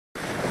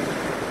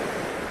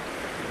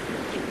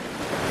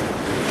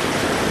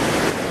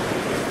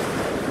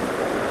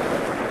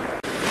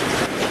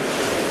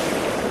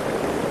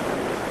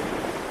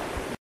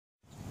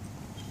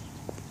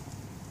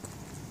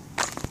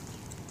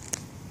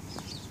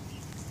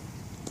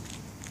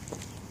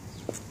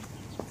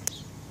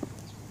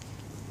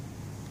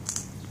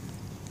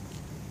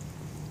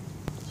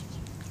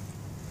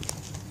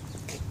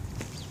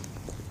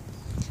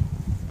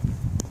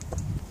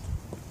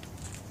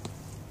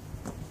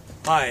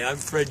Hi, I'm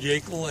Fred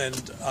Yackel,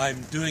 and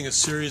I'm doing a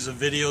series of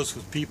videos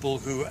with people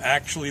who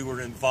actually were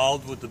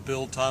involved with the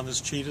Bill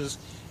Thomas Cheetahs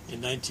in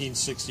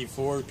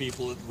 1964,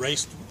 people that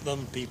raced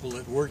them, people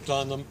that worked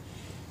on them.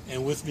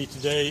 And with me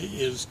today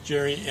is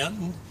Jerry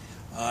Entin.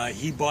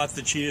 He bought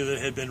the Cheetah that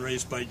had been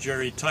raced by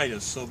Jerry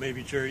Titus. So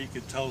maybe, Jerry, you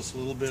could tell us a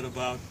little bit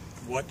about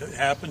what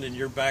happened in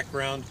your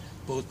background,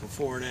 both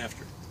before and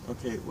after.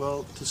 Okay,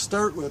 well, to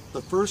start with,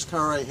 the first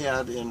car I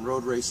had in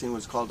road racing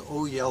was called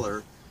O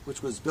Yeller,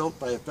 which was built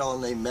by a fellow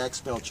named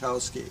Max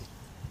Melchowski.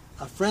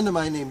 A friend of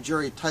mine named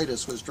Jerry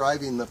Titus was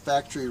driving the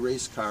factory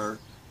race car,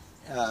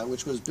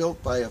 which was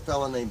built by a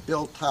fellow named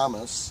Bill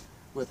Thomas,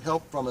 with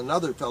help from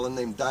another fellow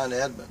named Don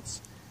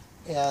Edmonds.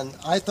 And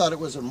I thought it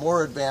was a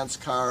more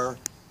advanced car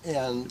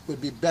and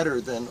would be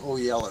better than O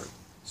Yeller.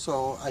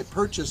 So I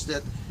purchased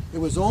it. It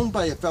was owned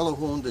by a fellow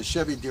who owned a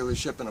Chevy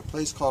dealership in a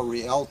place called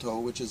Rialto,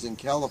 which is in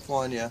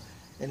California,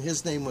 and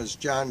his name was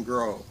John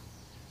Groh.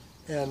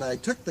 And I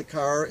took the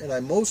car and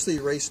I mostly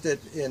raced it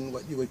in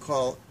what you would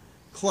call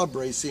club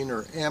racing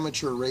or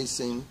amateur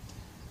racing.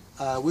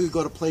 We would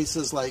go to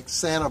places like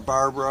Santa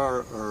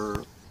Barbara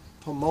or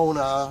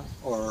Pomona,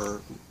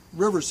 or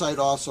Riverside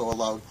also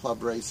allowed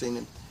club racing.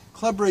 And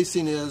club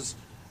racing is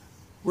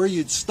where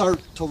you'd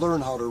start to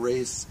learn how to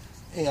race,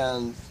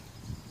 and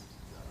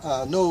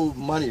no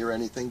money or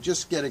anything,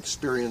 just get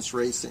experience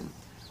racing.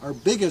 Our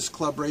biggest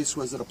club race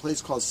was at a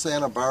place called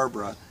Santa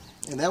Barbara,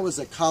 and that was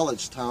a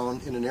college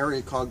town in an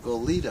area called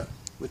Goleta,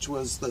 which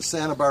was the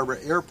Santa Barbara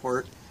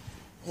airport.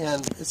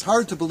 And it's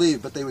hard to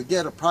believe, but they would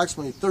get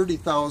approximately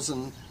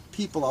 30,000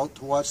 people out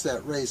to watch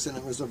that race, and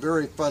it was a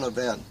very fun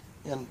event.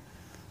 And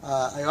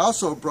I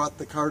also brought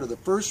the car to the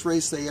first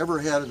race they ever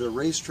had at a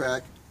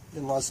racetrack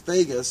in Las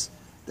Vegas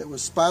that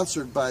was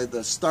sponsored by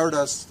the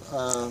Stardust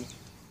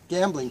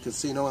gambling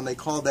casino, and they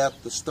called that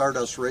the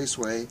Stardust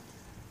Raceway.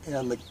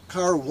 And the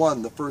car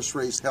won the first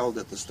race held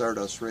at the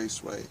Stardust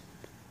Raceway.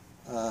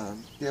 Do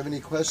you have any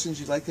questions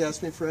you'd like to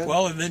ask me, Fred?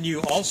 Well, and then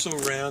you also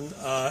ran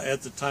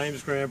at the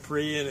Times Grand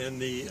Prix and in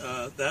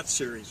the that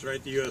series,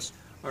 right? The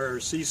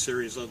USRC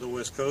series on the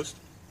West Coast.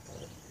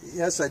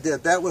 Yes, I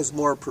did. That was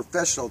more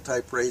professional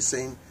type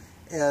racing,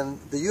 and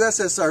the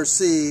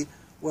USSRC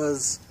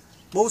was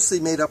mostly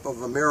made up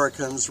of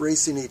Americans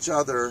racing each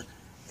other,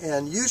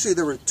 and usually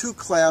there were two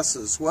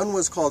classes. One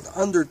was called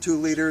under 2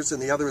 liters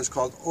and the other was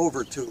called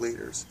over 2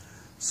 liters.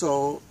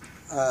 So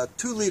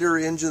 2-liter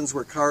engines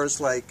were cars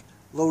like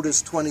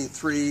Lotus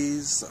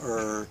 23s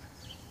or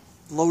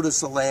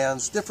Lotus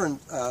Elans,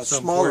 different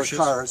smaller Porsches.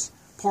 cars,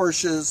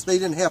 Porsches. They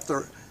didn't have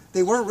to,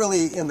 they weren't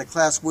really in the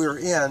class we were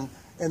in,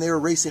 and they were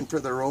racing for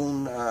their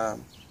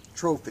own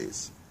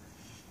trophies.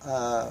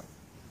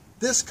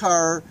 This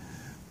car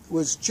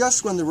was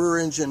just when the rear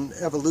engine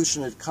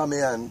evolution had come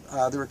in.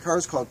 There were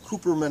cars called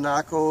Cooper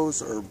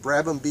Monacos or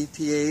Brabham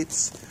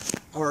BT8s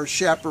or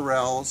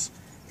Chaparrals,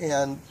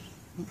 and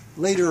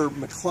later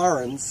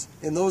McLarens,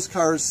 and those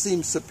cars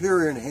seemed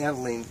superior in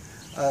handling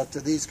to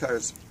these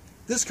cars.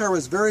 This car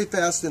was very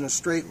fast in a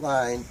straight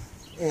line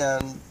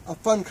and a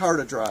fun car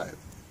to drive.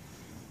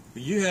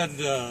 You had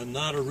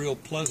not a real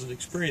pleasant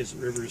experience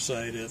at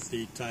Riverside at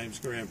the Times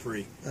Grand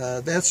Prix.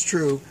 That's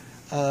true.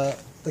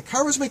 The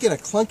car was making a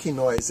clunky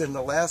noise in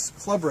the last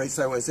club race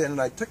I was in, and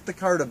I took the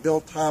car to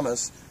Bill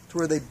Thomas to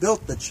where they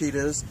built the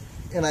Cheetahs,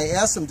 and I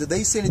asked them, did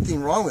they see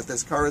anything wrong with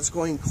this car? It's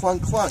going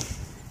clunk clunk.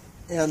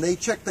 And they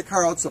checked the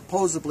car out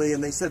supposedly,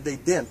 and they said they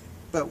didn't.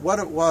 But what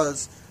it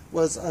was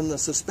on the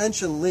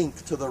suspension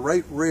link to the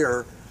right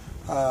rear,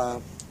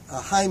 a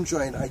Heim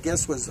joint, I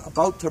guess, was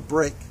about to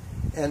break.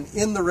 And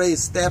in the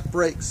race, that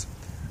breaks.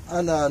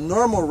 On a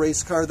normal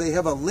race car, they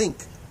have a link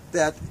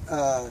that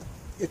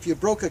if you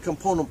broke a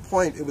component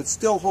point, it would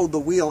still hold the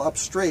wheel up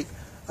straight.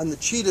 On the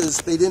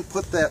Cheetahs, they didn't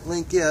put that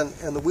link in,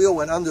 and the wheel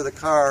went under the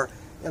car,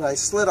 and I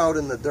slid out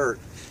in the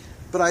dirt.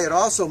 But I had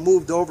also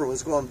moved over,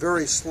 was going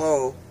very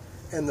slow,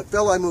 and the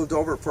fellow I moved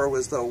over for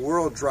was the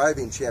world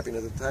driving champion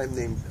at the time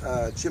named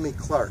Jimmy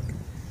Clark.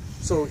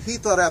 So he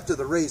thought after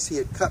the race he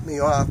had cut me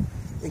off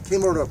and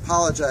came over to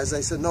apologize.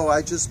 I said, no,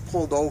 I just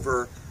pulled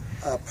over.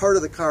 Part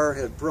of the car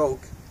had broke,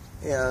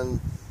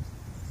 and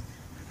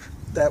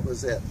that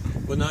was it.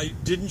 Well, now,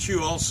 didn't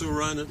you also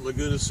run at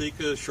Laguna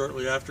Seca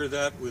shortly after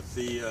that with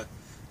the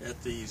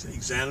at the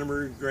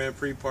Exanimer Grand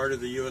Prix part of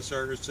the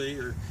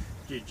USRC, or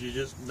did you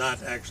just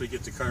not actually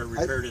get the car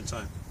repaired in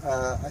time?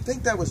 I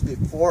think that was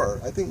before.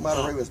 I think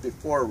Monterey was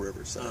before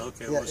Riverside. Oh,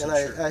 okay. Yeah,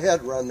 and I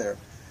had run there.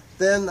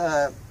 Then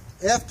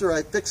after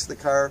I fixed the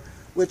car,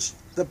 which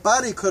the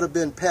body could have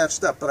been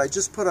patched up, but I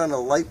just put on a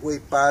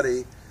lightweight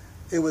body.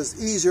 It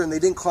was easier, and they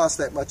didn't cost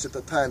that much at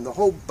the time. The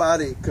whole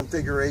body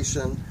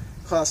configuration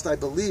cost, I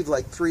believe,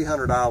 like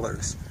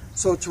 $300.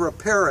 So to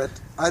repair it,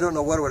 I don't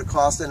know what it would have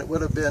cost, and it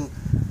would have been,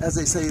 as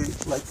they say,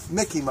 like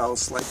Mickey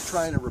Mouse, like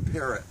trying to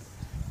repair it.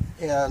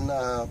 And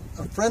a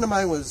friend of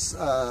mine was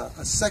a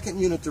second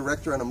unit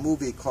director on a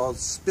movie called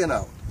Spin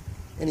Out.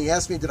 And he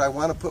asked me, did I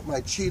want to put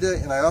my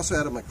Cheetah, and I also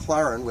had a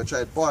McLaren, which I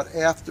had bought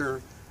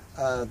after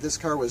this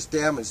car was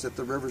damaged at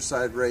the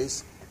Riverside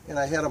race, and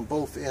I had them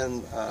both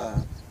in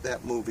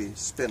that movie,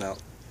 Spin Out.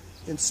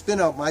 In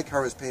spin-out, my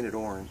car was painted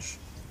orange.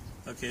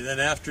 Okay, then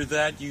after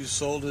that you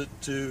sold it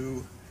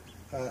to...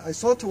 I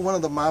sold it to one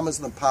of the mamas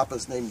and the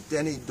papas named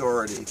Denny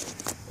Doherty,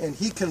 and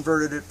he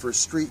converted it for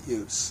street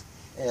use.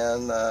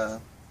 And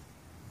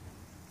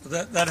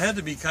that had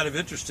to be kind of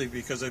interesting,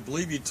 because I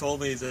believe you told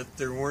me that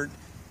there weren't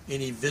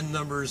any VIN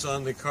numbers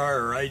on the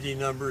car or ID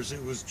numbers.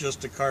 It was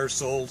just a car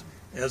sold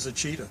as a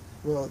Cheetah.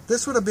 Well,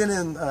 this would have been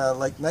in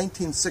like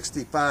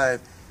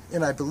 1965,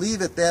 and I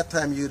believe at that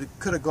time you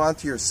could have gone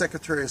to your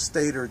Secretary of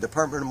State or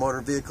Department of Motor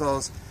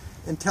Vehicles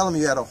and tell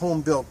them you had a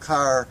home-built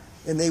car,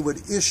 and they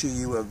would issue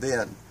you a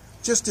VIN.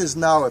 Just as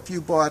now, if you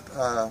bought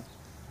a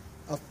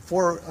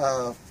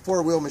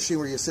four-wheel machine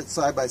where you sit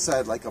side by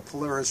side, like a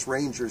Polaris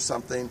Range or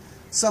something,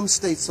 some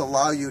states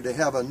allow you to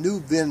have a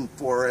new VIN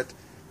for it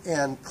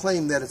and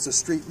claim that it's a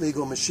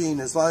street-legal machine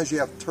as long as you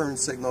have turn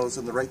signals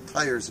and the right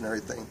tires and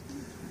everything.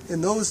 In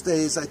those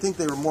days, I think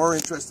they were more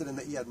interested in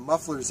that you had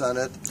mufflers on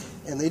it,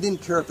 and they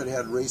didn't care if it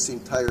had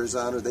racing tires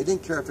on, or they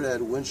didn't care if it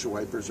had windshield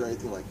wipers or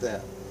anything like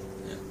that.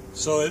 Yeah.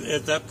 So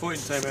at that point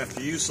in time,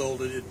 after you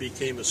sold it, it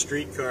became a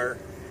street car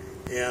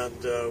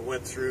and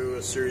went through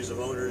a series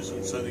of owners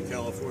in Southern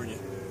California.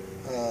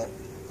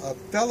 A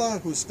fella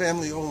whose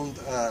family owned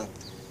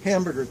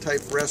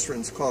hamburger-type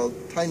restaurants called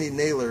Tiny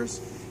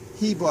Nailers,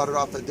 he bought it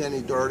off of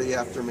Denny Doherty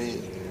after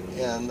me,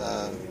 and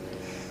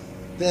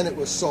then it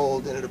was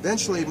sold, and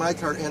eventually my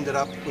car ended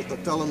up with a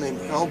fellow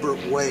named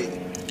Albert Way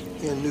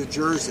in New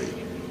Jersey,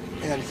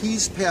 and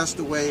he's passed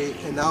away,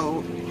 and now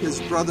his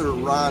brother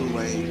Ron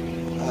Way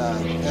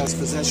has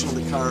possession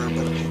of the car,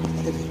 but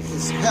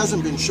it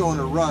hasn't been shown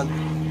or run.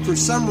 For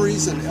some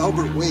reason,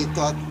 Albert Way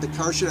thought the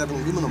car should have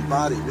an aluminum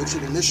body, which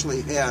it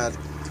initially had,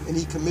 and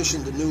he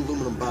commissioned a new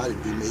aluminum body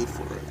to be made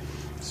for it.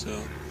 So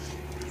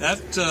that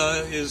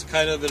is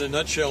kind of, in a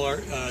nutshell,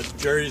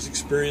 Jerry's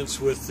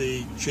experience with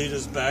the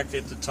Cheetahs back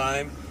at the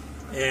time,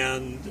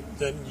 and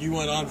then you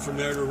went on from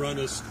there to run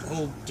a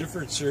whole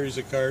different series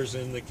of cars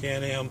in the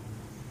Can-Am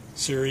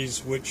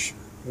series, which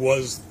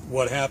was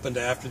what happened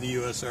after the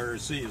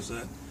USRC. Is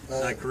that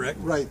not correct?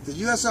 Right. The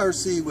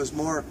USRC was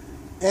more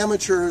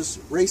amateurs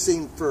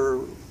racing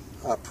for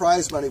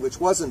prize money, which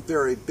wasn't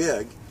very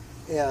big,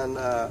 and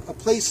a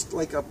place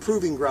like a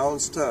proving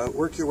grounds to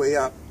work your way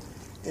up.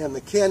 And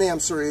the Can-Am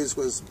series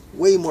was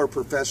way more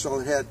professional.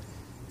 It had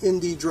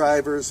Indy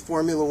drivers,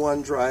 Formula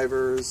One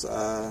drivers,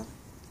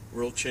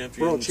 world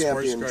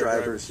champion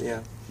drivers,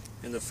 yeah.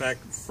 And the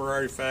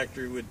Ferrari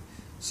factory would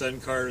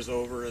send cars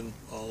over and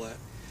all that.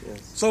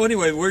 Yes. So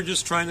anyway, we're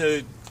just trying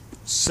to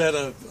set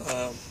a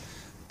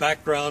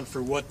background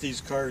for what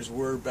these cars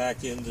were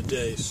back in the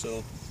day.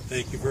 So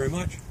thank you very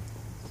much.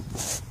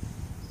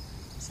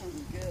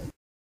 Sounded good.